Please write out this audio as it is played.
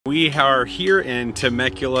We are here in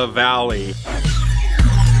Temecula Valley.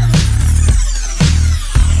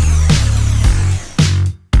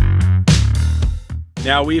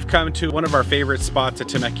 Now we've come to one of our favorite spots at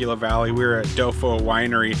Temecula Valley. We're at Doffo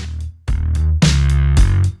Winery.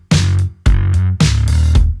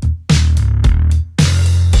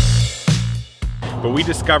 But we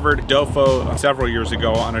discovered Doffo several years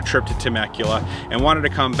ago on a trip to Temecula and wanted to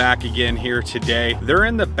come back again here today. They're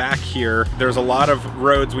in the back here. There's a lot of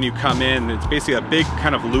roads when you come in. It's basically a big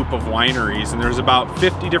kind of loop of wineries, and there's about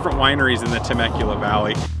 50 different wineries in the Temecula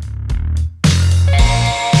Valley.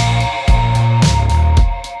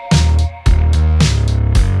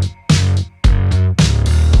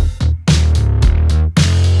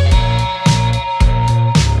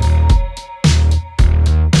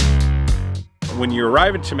 When you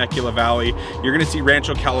arrive in Temecula Valley, you're gonna see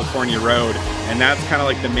Rancho California Road, and that's kind of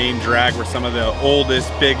like the main drag where some of the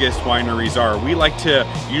oldest, biggest wineries are. We like to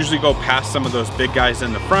usually go past some of those big guys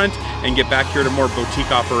in the front and get back here to more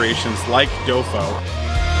boutique operations like Doffo.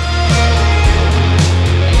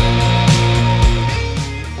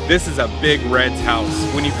 This is a big Red's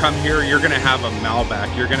house. When you come here, you're gonna have a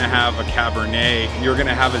Malbec, you're gonna have a Cabernet, you're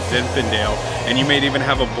gonna have a Zinfandel, and you may even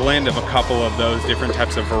have a blend of a couple of those different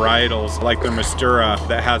types of varietals, like their Syrah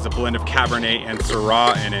that has a blend of Cabernet and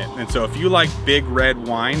Syrah in it. And so if you like big red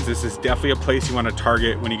wines, this is definitely a place you wanna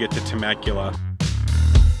target when you get to Temecula.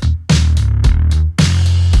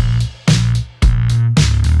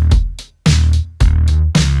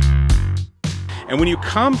 And when you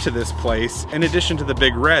come to this place, in addition to the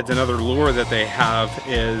big reds, another lure that they have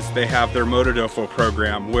is they have their MotoDoffo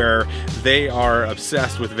program where they are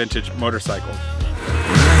obsessed with vintage motorcycles.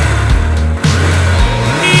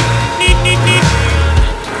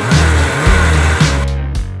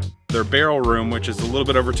 Their barrel room, which is a little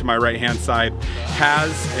bit over to my right-hand side,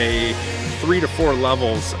 has a 3 to 4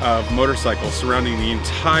 levels of motorcycles surrounding the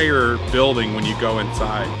entire building when you go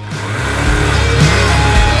inside.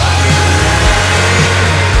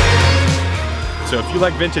 So if you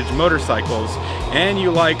like vintage motorcycles and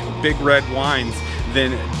you like big red wines,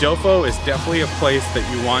 then Doffo is definitely a place that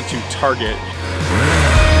you want to target.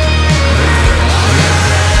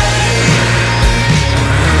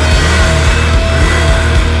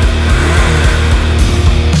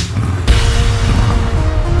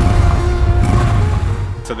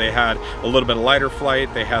 So they had a little bit of lighter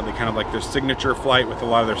flight, they had the kind of like their signature flight with a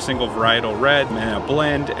lot of their single varietal red and a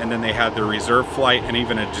blend, and then they had their reserve flight and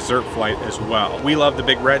even a dessert flight as well. We love the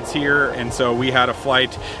big reds here, and so we had a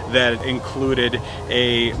flight that included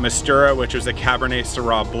a Syrah, which was a Cabernet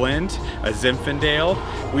Syrah blend, a Zinfandel.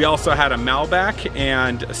 We also had a Malbec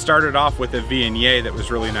and started off with a Viognier that was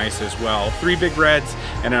really nice as well. 3 big reds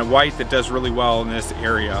and a white that does really well in this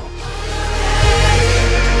area.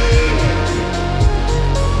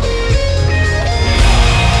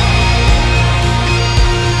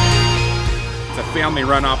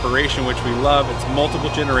 Family-run operation, which we love. It's multiple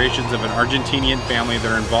generations of an Argentinian family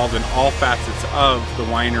that are involved in all facets of the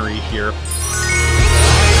winery here.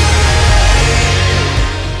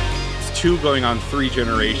 It's 2 going on 3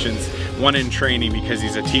 generations, 1 in training because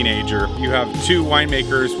he's a teenager. You have 2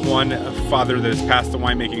 winemakers, 1 father that has passed the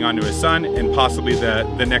winemaking on to his son, and possibly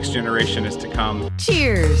the next generation is to come.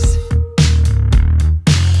 Cheers!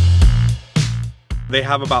 They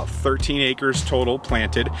have about 13 acres total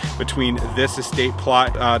planted between this estate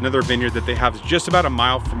plot, another vineyard that they have just about a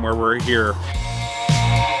mile from where we're here.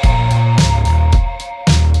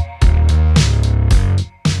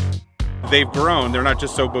 They've grown, they're not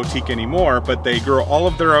just so boutique anymore, but they grow all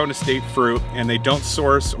of their own estate fruit, and they don't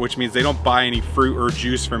source, which means they don't buy any fruit or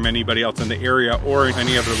juice from anybody else in the area or in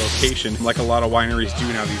any other location like a lot of wineries do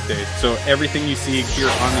now these days. So everything you see here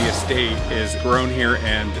on the estate is grown here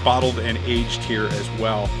and bottled and aged here as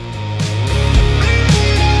well.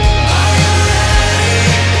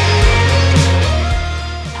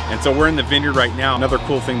 And so we're in the vineyard right now. Another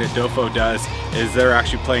cool thing that Doffo does is they're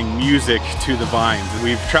actually playing music to the vines.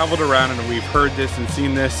 We've traveled around and we've heard this and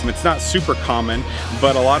seen this. It's not super common,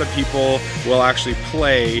 but a lot of people will actually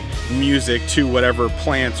play music to whatever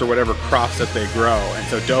plants or whatever crops that they grow. And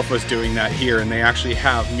so Doffo's doing that here, and they actually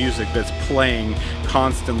have music that's playing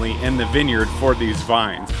constantly in the vineyard for these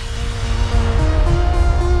vines.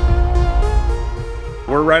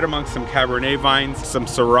 We're right amongst some Cabernet vines, some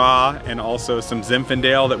Syrah, and also some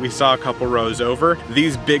Zinfandel that we saw a couple rows over.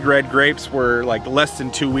 These big red grapes were like less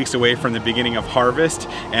than 2 weeks away from the beginning of harvest,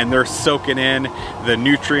 and they're soaking in the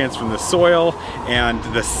nutrients from the soil and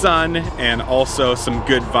the sun, and also some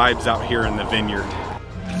good vibes out here in the vineyard.